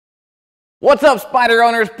What's up, Spyder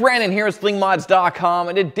owners? Brandon here at slingmods.com,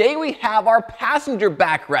 and today we have our Passenger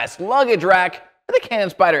Backrest Luggage Rack for the Can-Am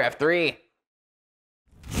Spyder F3.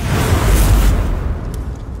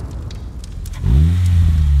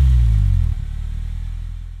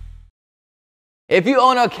 If you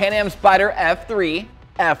own a Can-Am Spyder F3,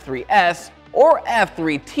 F3S, or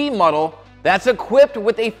F3T model that's equipped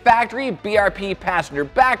with a factory BRP Passenger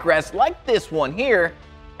Backrest like this one here,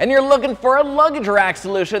 and you're looking for a luggage rack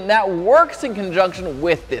solution that works in conjunction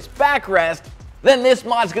with this backrest, then this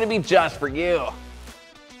mod's going to be just for you.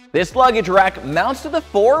 This luggage rack mounts to the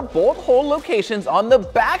 4 bolt hole locations on the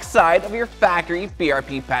back side of your factory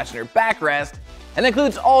BRP Passenger Backrest and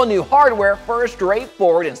includes all new hardware for a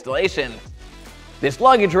straightforward installation. This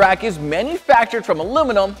luggage rack is manufactured from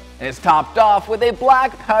aluminum and is topped off with a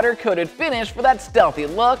black powder coated finish for that stealthy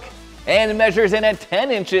look and measures in at 10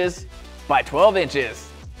 inches by 12 inches.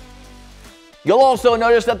 You'll also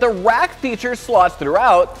notice that the rack features slots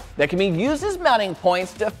throughout that can be used as mounting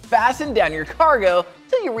points to fasten down your cargo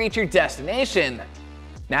till you reach your destination.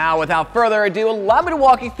 Now, without further ado, allow me to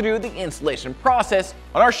walk you through the installation process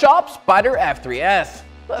on our shop Spyder F3S.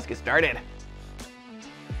 Let's get started.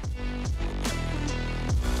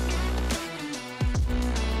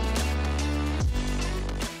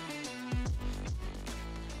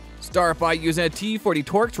 Start by using a T40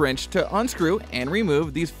 Torx wrench to unscrew and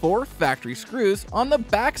remove these 4 factory screws on the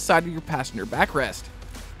back side of your passenger backrest.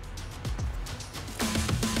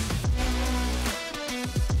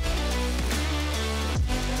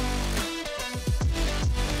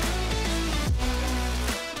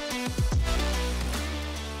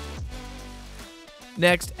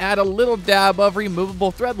 Next, add a little dab of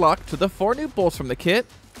removable thread lock to the 4 new bolts from the kit.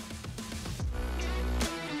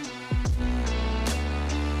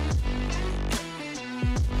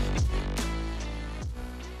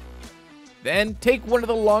 Then take one of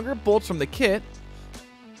the longer bolts from the kit,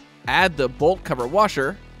 add the bolt cover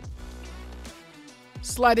washer,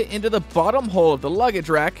 slide it into the bottom hole of the luggage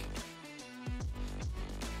rack,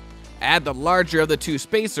 add the larger of the 2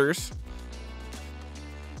 spacers,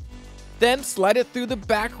 then slide it through the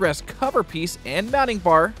backrest cover piece and mounting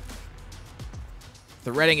bar,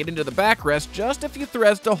 threading it into the backrest just a few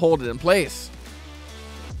threads to hold it in place.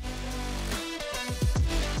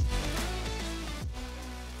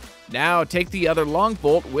 Now take the other long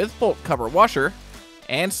bolt with bolt cover washer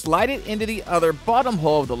and slide it into the other bottom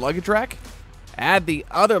hole of the luggage rack, add the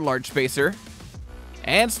other large spacer,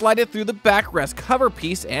 and slide it through the backrest cover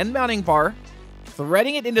piece and mounting bar,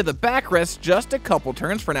 threading it into the backrest just a couple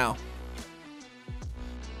turns for now.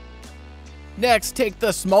 Next, take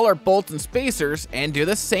the smaller bolts and spacers and do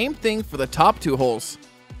the same thing for the top 2 holes.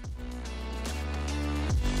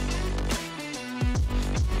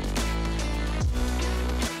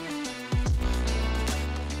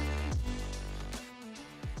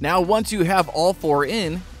 Now, once you have all 4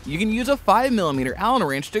 in, you can use a 5mm Allen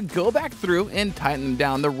wrench to go back through and tighten them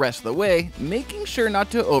down the rest of the way, making sure not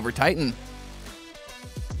to over tighten.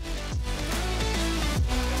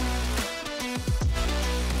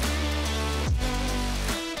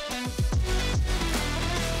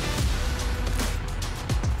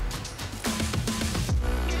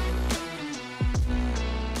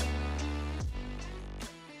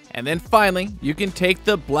 And then finally, you can take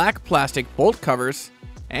the black plastic bolt covers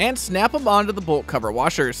and snap them onto the bolt cover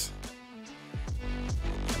washers.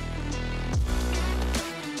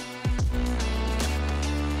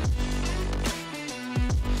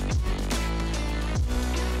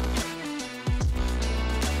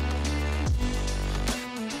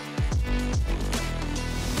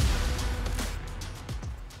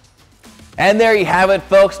 And there you have it,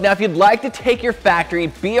 folks. Now, if you'd like to take your factory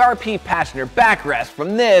BRP Passenger Backrest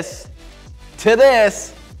from this to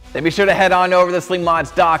this, then be sure to head on over to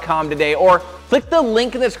slingmods.com today or click the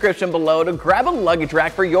link in the description below to grab a luggage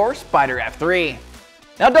rack for your Spyder F3.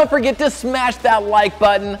 Now, don't forget to smash that like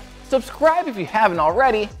button, subscribe if you haven't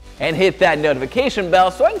already, and hit that notification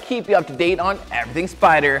bell so I can keep you up to date on everything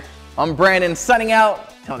Spyder. I'm Brandon, signing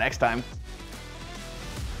out. Till next time.